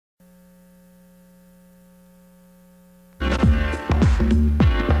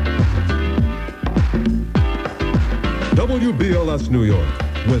WBLS New York,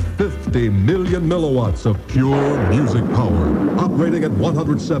 with 50 million milliwatts of pure music power, operating at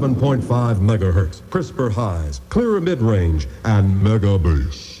 107.5 megahertz, crisper highs, clearer mid-range, and mega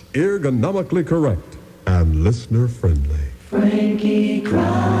bass. Ergonomically correct and listener-friendly. Frankie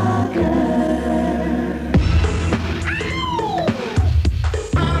Crocker.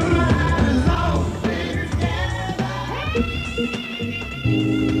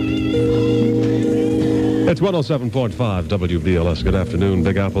 It's 107.5 WBLS. Good afternoon,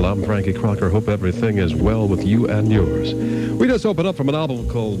 Big Apple. I'm Frankie Crocker. Hope everything is well with you and yours. We just opened up from an album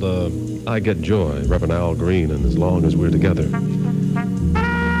called I Get Joy, Reverend Al Green, and As Long As We're Together.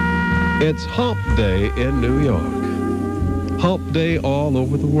 It's Hump Day in New York. Hump Day all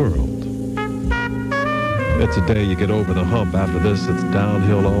over the world. It's a day you get over the hump. After this, it's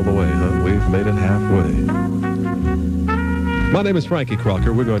downhill all the way, huh? We've made it halfway. My name is Frankie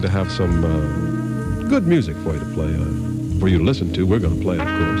Crocker. We're going to have some good music for you to play, for you to listen to. We're going to play it, of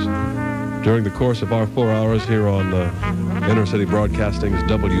course, during the course of our 4 hours here on Inner City Broadcasting's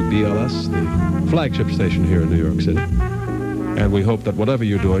WBLS, the flagship station here in New York City. And we hope that whatever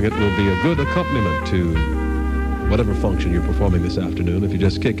you're doing, it will be a good accompaniment to whatever function you're performing this afternoon. If you're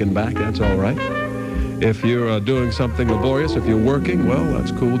just kicking back, that's all right. If you're doing something laborious, if you're working, well,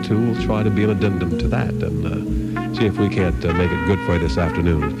 that's cool, too. We'll try to be an addendum to that and see if we can't make it good for you this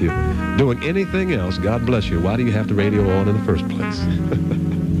afternoon. If you're doing anything else, God bless you. Why do you have the radio on in the first place?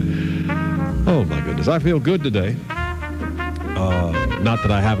 Oh, my goodness. I feel good today. Not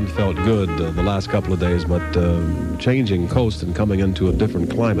that I haven't felt good the last couple of days, but changing coast and coming into a different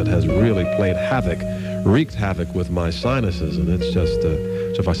climate has really played havoc, wreaked havoc with my sinuses, and it's just...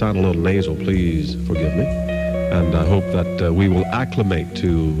 So if I sound a little nasal, please forgive me. And I hope that we will acclimate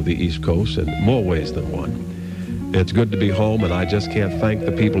to the East Coast in more ways than one. It's good to be home, and I just can't thank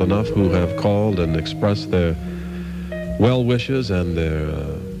the people enough who have called and expressed their well wishes and their,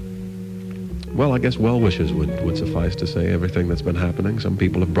 well, I guess well wishes would suffice to say everything that's been happening. Some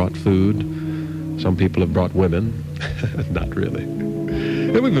people have brought food. Some people have brought women. Not really.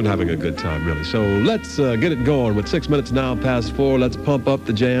 And we've been having a good time, really. So let's get it going. With 6 minutes now past 4, let's pump up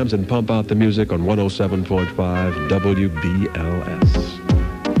the jams and pump out the music on 107.5 WBLS.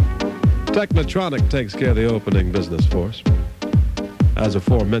 Technotronic takes care of the opening business for us. As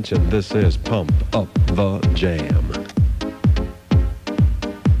aforementioned, this is Pump Up the Jam.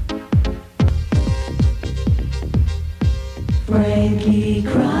 Frankie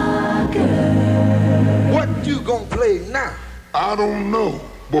Crocker. What you gonna play now? I don't know,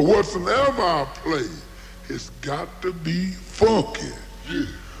 but whatsoever I play, it's got to be funky. Yeah.